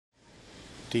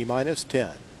T minus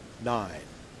 10, 9,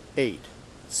 8,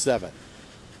 7,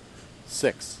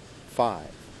 6, 5,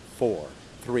 4,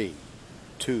 3,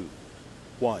 2,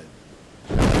 1.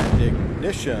 And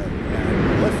ignition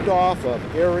and liftoff of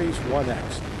Ares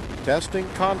 1X. Testing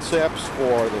concepts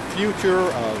for the future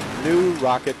of new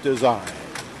rocket design.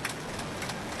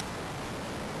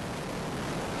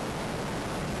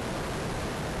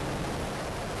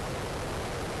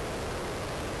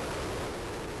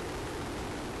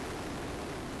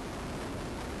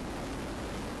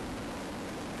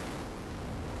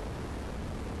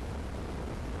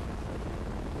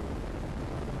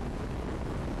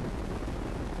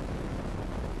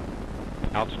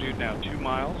 Altitude now 2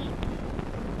 miles.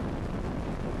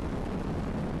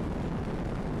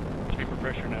 Vapor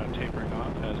pressure now tapering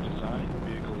off as designed. The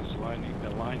vehicle is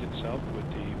aligned itself with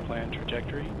the planned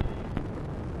trajectory.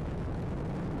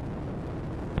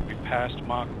 We passed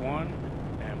Mach 1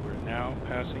 and we're now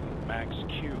passing Max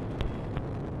Q.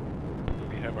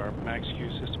 We have our Max Q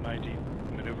system ID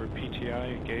maneuver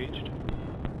PTI engaged.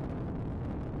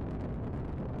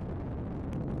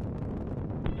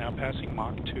 Now passing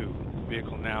Mach 2.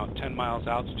 Vehicle now 10 miles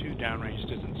altitude, downrange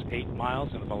distance 8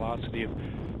 miles, and a velocity of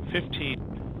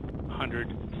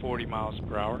 1,540 miles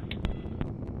per hour.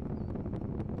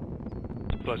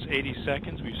 Plus 80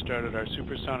 seconds, we've started our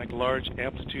supersonic large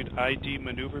amplitude ID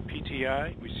maneuver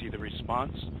PTI. We see the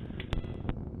response.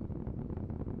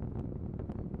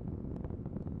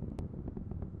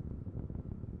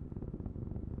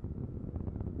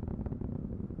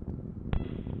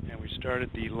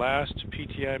 Started the last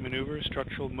PTI maneuver,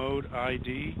 structural mode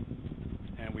ID,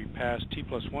 and we passed T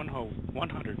plus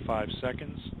 105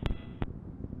 seconds.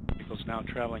 Vehicle's now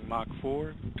traveling Mach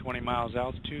 4, 20 miles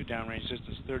altitude, downrange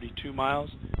distance 32 miles.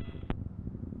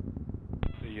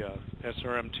 The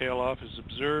SRM tail-off is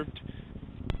observed.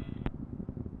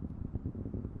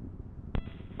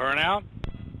 Burnout.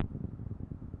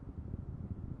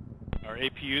 Our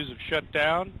APUs have shut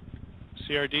down.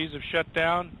 CRDs have shut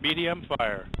down. BDM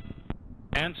fire.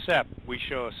 And SEP. We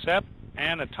show a SEP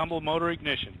and a tumble motor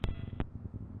ignition.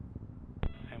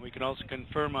 And we can also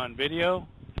confirm on video.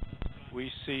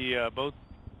 We see both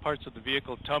parts of the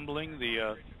vehicle tumbling,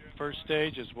 the first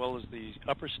stage as well as the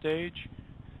upper stage.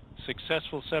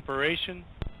 Successful separation.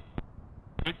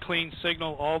 Good clean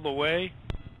signal all the way.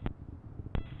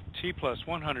 T plus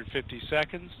 150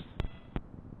 seconds.